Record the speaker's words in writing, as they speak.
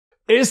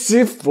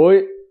Esse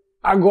foi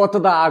a gota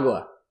da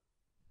água.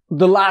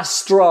 The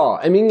last straw.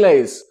 Em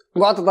inglês,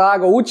 gota da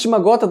água, última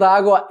gota da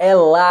água é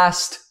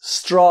last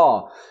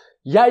straw.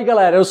 E aí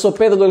galera, eu sou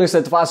Pedro do Inglês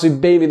Feito Fácil e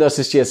bem-vindo a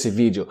assistir esse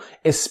vídeo.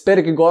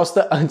 Espero que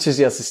gosta antes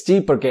de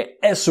assistir porque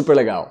é super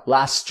legal.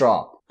 Last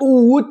straw.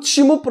 O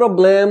último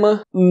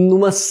problema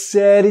numa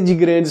série de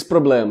grandes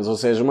problemas, ou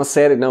seja,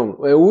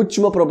 é o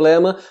último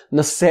problema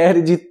na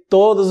série de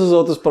todos os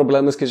outros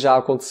problemas que já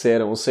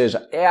aconteceram, ou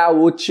seja, é a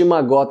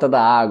última gota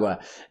da água.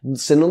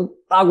 Você não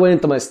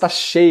aguenta mais, está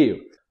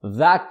cheio.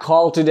 That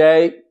call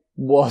today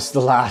was the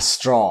last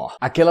straw.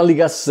 Aquela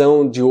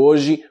ligação de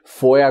hoje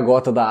foi a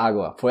gota da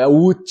água, foi a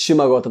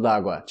última gota da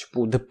água.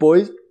 Tipo,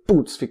 depois,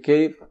 putz,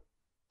 fiquei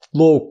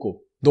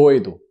louco,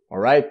 doido,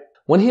 alright?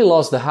 When he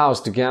lost the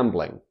house to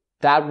gambling,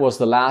 that was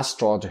the last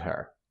straw to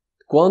her.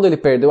 Quando ele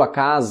perdeu a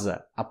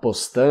casa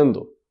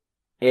apostando,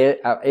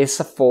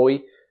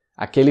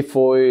 aquele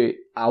foi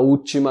a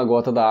última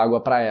gota da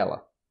água para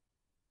ela.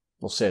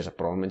 Ou seja,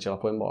 provavelmente ela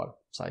foi embora,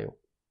 saiu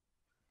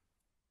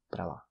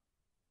para lá.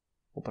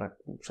 Ou para,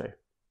 não sei,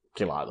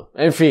 que lado.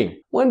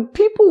 Enfim, when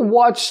people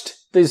watched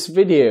this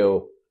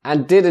video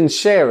and didn't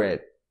share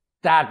it,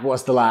 that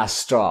was the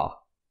last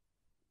straw.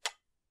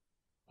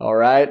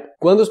 Alright?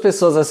 Quando as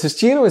pessoas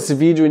assistiram esse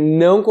vídeo e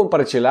não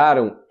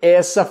compartilharam,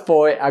 essa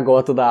foi a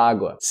gota da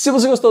água. Se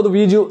você gostou do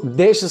vídeo,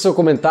 deixe seu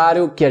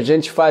comentário que a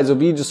gente faz o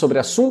vídeo sobre o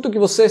assunto que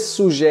você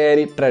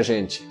sugere pra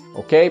gente,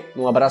 ok?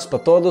 Um abraço para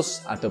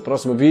todos, até o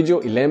próximo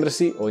vídeo e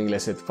lembre-se, o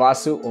Inglês Feito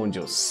Fácil, onde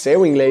o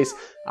seu inglês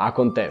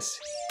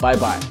acontece. Bye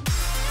bye!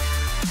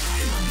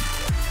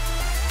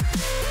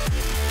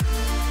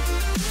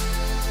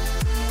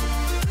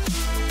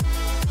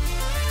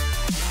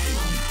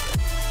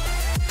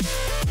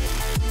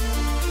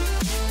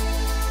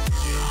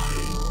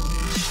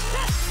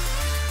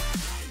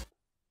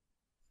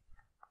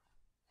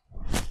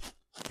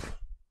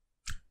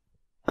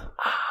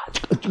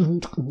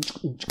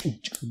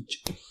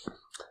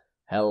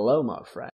 Hello, my friend.